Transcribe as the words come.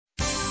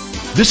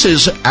This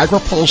is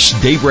AgriPulse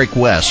Daybreak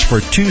West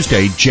for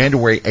Tuesday,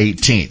 January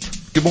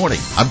 18th. Good morning.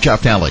 I'm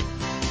Jeff Talley.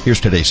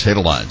 Here's today's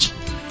headlines.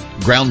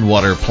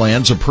 Groundwater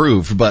plans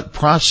approved, but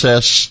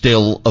process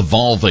still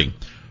evolving.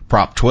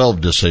 Prop 12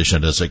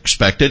 decision is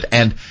expected,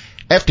 and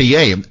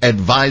FDA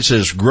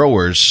advises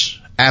growers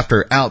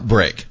after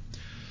outbreak.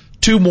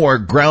 2 more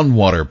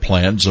groundwater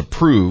plans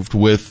approved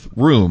with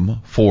room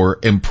for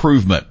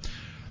improvement.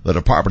 The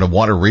Department of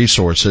Water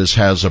Resources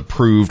has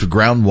approved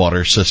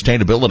groundwater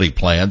sustainability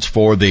plans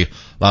for the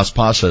Las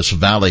Pasas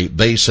Valley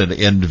Basin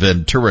in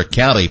Ventura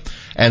County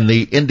and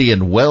the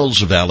Indian Wells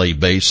Valley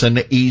Basin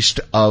east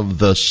of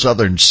the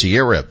Southern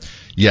Sierra.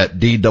 Yet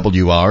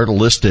DWR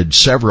listed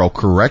several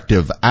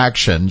corrective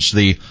actions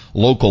the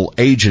local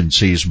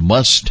agencies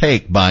must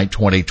take by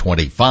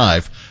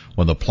 2025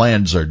 when the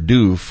plans are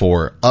due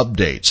for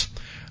updates.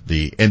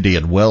 The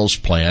Indian Wells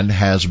plan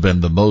has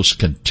been the most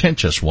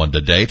contentious one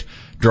to date,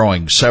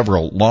 drawing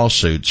several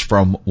lawsuits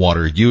from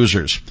water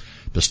users.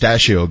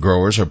 Pistachio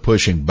growers are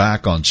pushing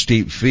back on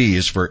steep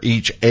fees for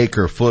each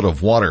acre-foot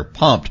of water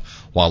pumped,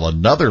 while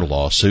another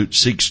lawsuit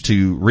seeks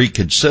to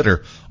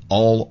reconsider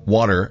all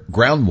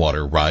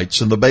groundwater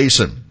rights in the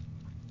basin.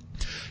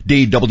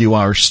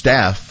 DWR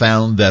staff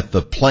found that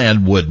the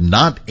plan would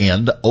not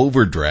end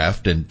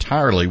overdraft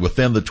entirely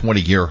within the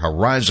 20-year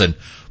horizon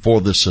for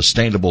the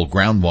Sustainable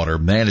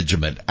Groundwater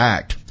Management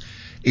Act.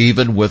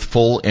 Even with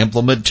full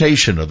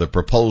implementation of the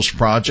proposed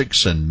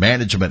projects and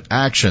management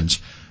actions,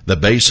 the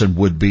basin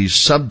would be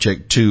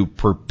subject to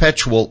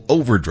perpetual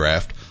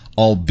overdraft,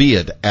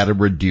 albeit at a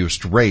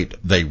reduced rate,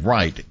 they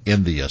write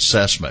in the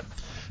assessment.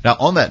 Now,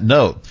 on that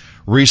note,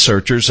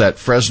 researchers at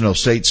Fresno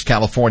State's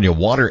California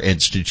Water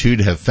Institute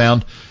have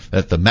found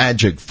that the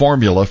magic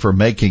formula for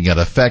making an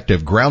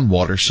effective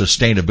groundwater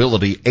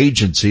sustainability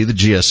agency, the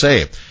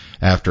GSA,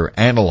 after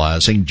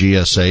analyzing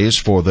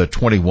GSAs for the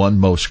 21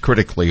 most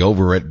critically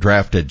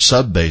overdrafted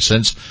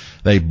subbasins,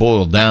 they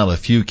boiled down a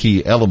few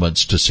key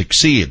elements to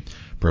succeed: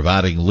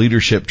 providing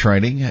leadership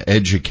training,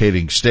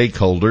 educating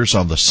stakeholders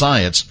on the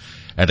science,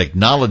 and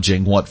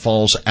acknowledging what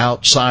falls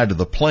outside of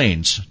the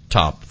plains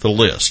top the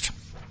list.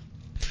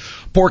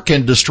 Pork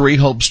industry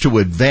hopes to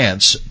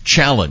advance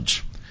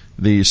challenge.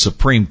 The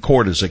Supreme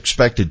Court is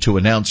expected to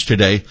announce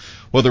today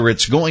whether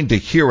it's going to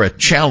hear a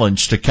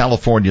challenge to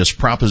California's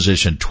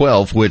Proposition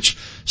 12, which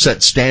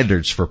sets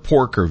standards for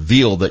pork or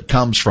veal that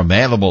comes from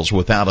animals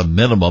without a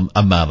minimum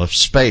amount of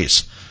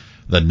space.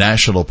 The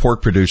National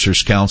Pork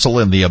Producers Council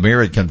and the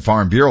American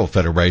Farm Bureau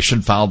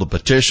Federation filed a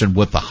petition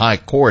with the High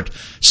Court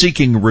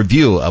seeking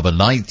review of a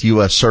 9th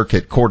U.S.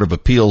 Circuit Court of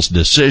Appeals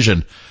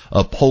decision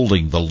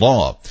upholding the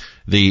law.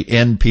 The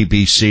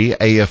NPPC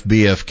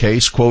AFBF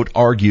case, quote,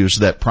 argues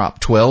that Prop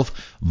 12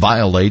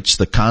 violates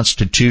the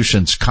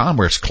Constitution's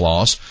Commerce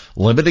Clause,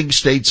 limiting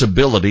states'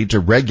 ability to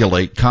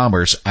regulate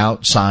commerce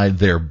outside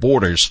their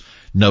borders,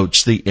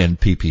 notes the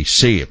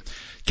NPPC.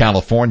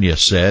 California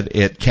said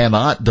it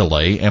cannot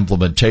delay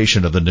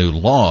implementation of the new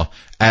law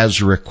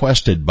as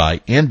requested by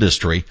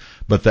industry,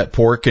 but that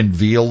pork and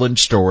veal in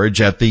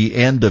storage at the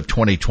end of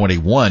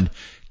 2021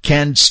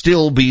 can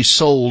still be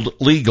sold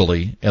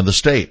legally in the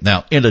state.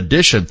 Now, in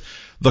addition,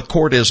 the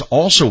court is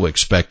also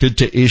expected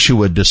to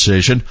issue a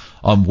decision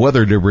on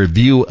whether to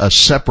review a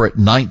separate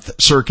 9th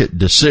Circuit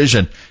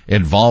decision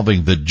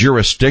involving the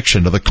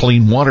jurisdiction of the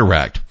Clean Water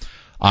Act.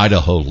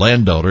 Idaho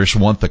landowners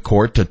want the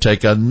court to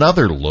take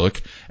another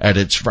look at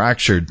its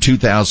fractured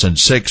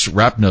 2006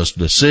 Rapnos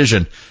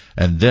decision,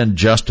 and then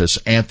Justice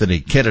Anthony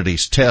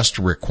Kennedy's test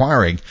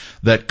requiring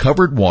that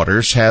covered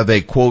waters have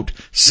a, quote,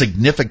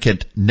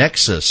 significant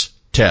nexus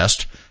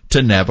test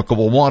to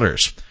navigable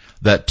waters.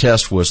 That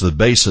test was the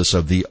basis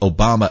of the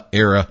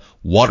Obama-era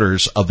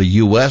Waters of the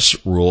U.S.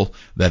 rule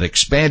that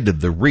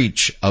expanded the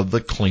reach of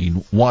the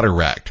Clean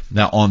Water Act.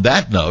 Now, on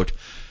that note,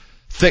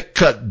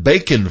 thick-cut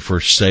bacon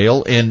for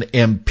sale in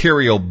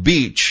Imperial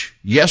Beach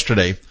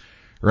yesterday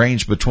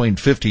ranged between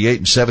 58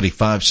 and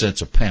 75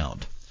 cents a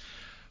pound.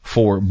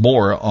 For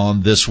more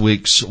on this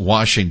week's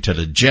Washington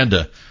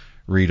agenda,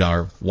 read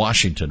our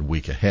Washington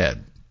Week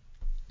Ahead.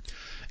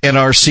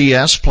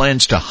 NRCS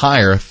plans to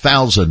hire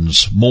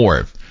thousands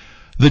more.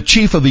 The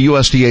chief of the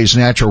USDA's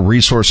Natural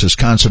Resources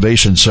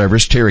Conservation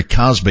Service, Terry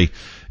Cosby,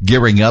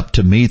 gearing up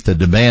to meet the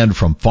demand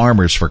from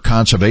farmers for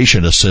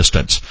conservation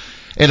assistance.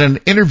 In an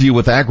interview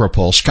with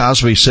AgriPulse,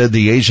 Cosby said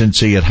the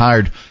agency had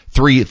hired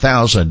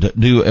 3,000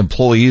 new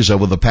employees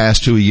over the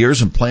past 2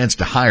 years and plans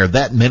to hire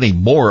that many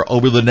more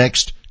over the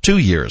next 2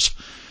 years.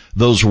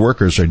 Those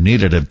workers are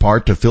needed in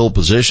part to fill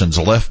positions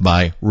left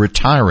by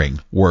retiring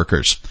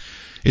workers.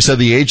 He said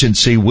the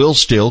agency will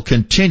still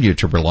continue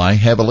to rely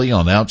heavily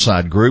on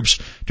outside groups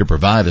to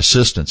provide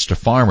assistance to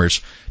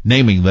farmers,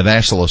 naming the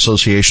National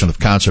Association of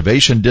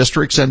Conservation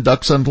Districts and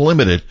Ducks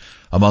Unlimited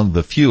among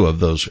the few of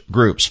those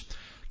groups.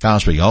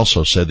 Cosby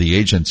also said the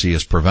agency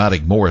is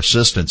providing more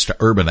assistance to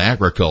urban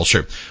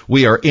agriculture.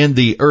 We are in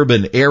the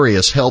urban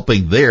areas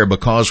helping there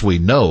because we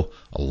know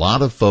a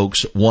lot of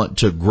folks want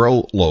to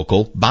grow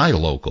local, buy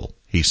local,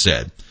 he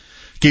said.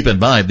 Keep in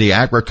mind the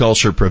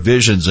agriculture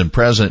provisions in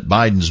President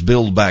Biden's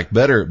Build Back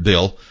Better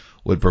bill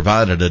would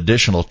provide an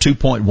additional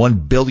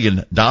 $2.1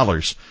 billion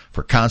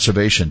for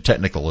conservation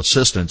technical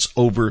assistance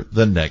over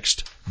the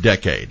next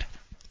decade.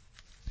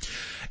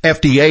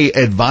 FDA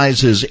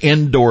advises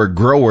indoor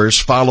growers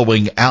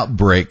following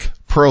outbreak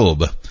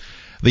probe.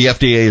 The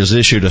FDA has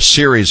issued a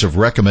series of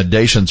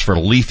recommendations for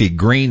leafy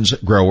greens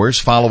growers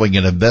following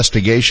an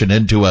investigation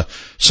into a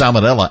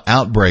salmonella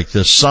outbreak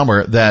this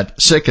summer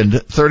that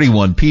sickened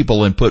 31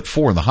 people and put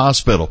 4 in the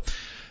hospital.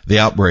 The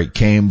outbreak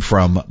came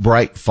from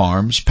Bright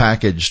Farms'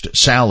 packaged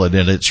salad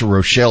in its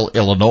Rochelle,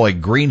 Illinois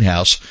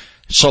greenhouse,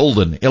 sold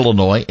in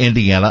Illinois,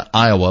 Indiana,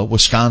 Iowa,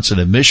 Wisconsin,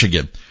 and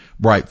Michigan.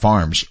 Bright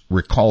Farms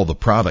recall the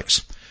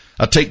products.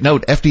 Take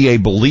note,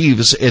 FDA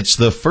believes it's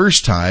the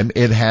first time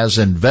it has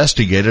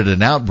investigated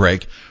an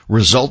outbreak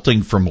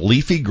resulting from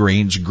leafy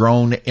greens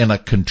grown in a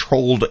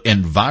controlled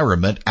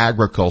environment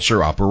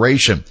agriculture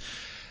operation.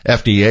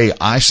 FDA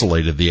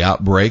isolated the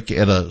outbreak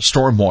in a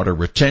stormwater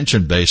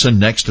retention basin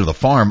next to the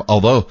farm,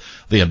 although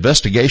the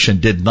investigation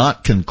did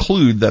not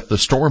conclude that the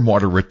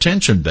stormwater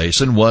retention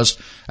basin was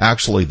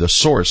actually the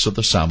source of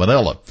the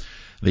salmonella.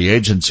 The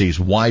agency's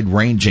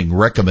wide-ranging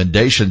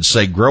recommendations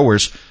say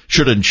growers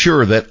should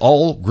ensure that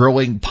all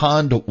growing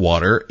pond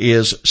water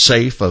is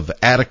safe, of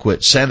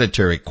adequate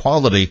sanitary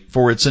quality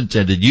for its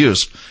intended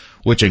use,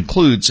 which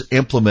includes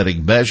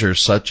implementing measures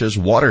such as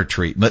water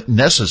treatment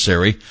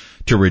necessary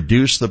to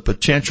reduce the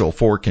potential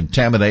for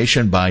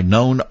contamination by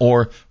known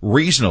or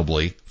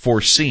reasonably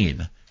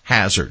foreseen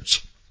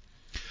hazards.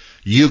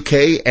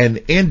 UK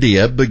and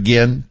India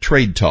begin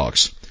trade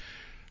talks.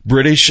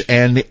 British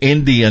and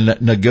Indian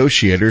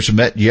negotiators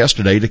met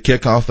yesterday to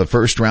kick off the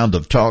first round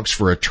of talks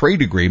for a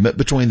trade agreement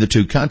between the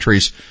two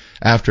countries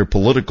after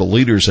political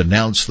leaders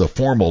announced the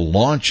formal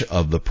launch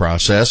of the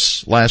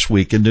process last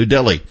week in New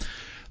Delhi.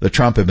 The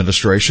Trump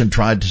administration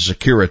tried to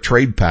secure a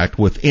trade pact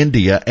with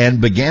India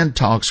and began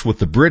talks with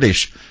the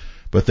British,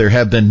 but there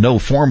have been no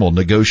formal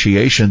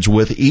negotiations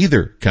with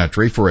either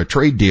country for a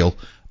trade deal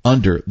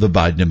under the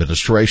Biden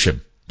administration.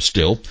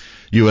 Still,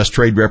 U.S.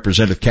 Trade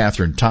Representative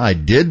Katherine Tai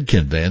did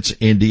convince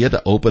India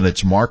to open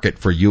its market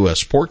for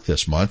U.S. pork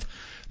this month.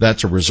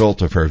 That's a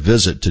result of her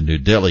visit to New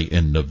Delhi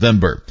in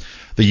November.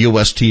 The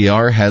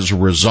USTR has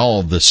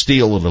resolved the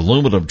steel and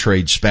aluminum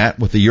trade spat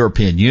with the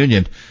European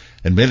Union,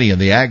 and many in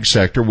the ag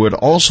sector would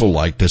also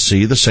like to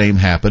see the same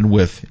happen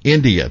with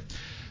India.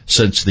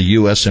 Since the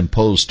U.S.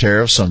 imposed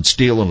tariffs on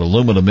steel and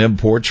aluminum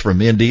imports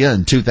from India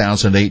in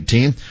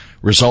 2018,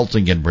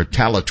 resulting in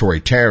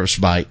retaliatory tariffs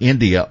by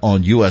India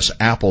on U.S.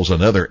 apples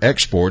and other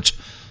exports,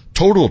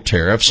 total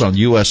tariffs on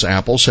U.S.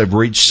 apples have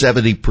reached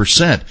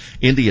 70%.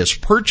 India's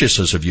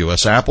purchases of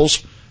U.S.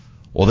 apples,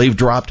 well, they've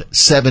dropped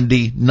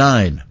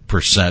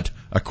 79%,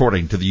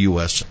 according to the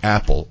U.S.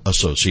 Apple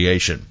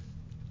Association.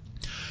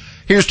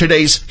 Here's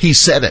today's He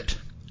Said It.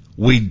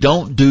 We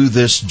don't do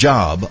this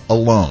job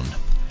alone.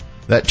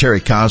 That Terry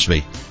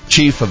Cosby,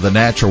 Chief of the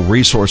Natural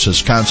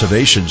Resources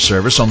Conservation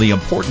Service, on the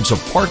importance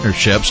of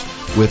partnerships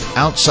with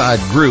outside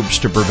groups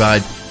to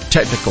provide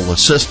technical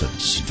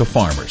assistance to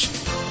farmers.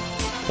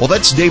 Well,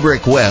 that's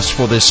Daybreak West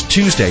for this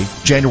Tuesday,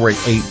 January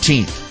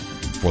 18th.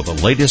 For the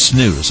latest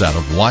news out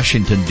of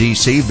Washington,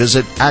 D.C.,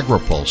 visit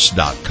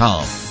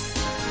agripulse.com.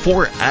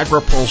 For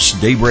AgriPulse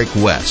Daybreak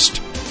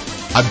West,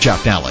 I'm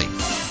Jeff Nally.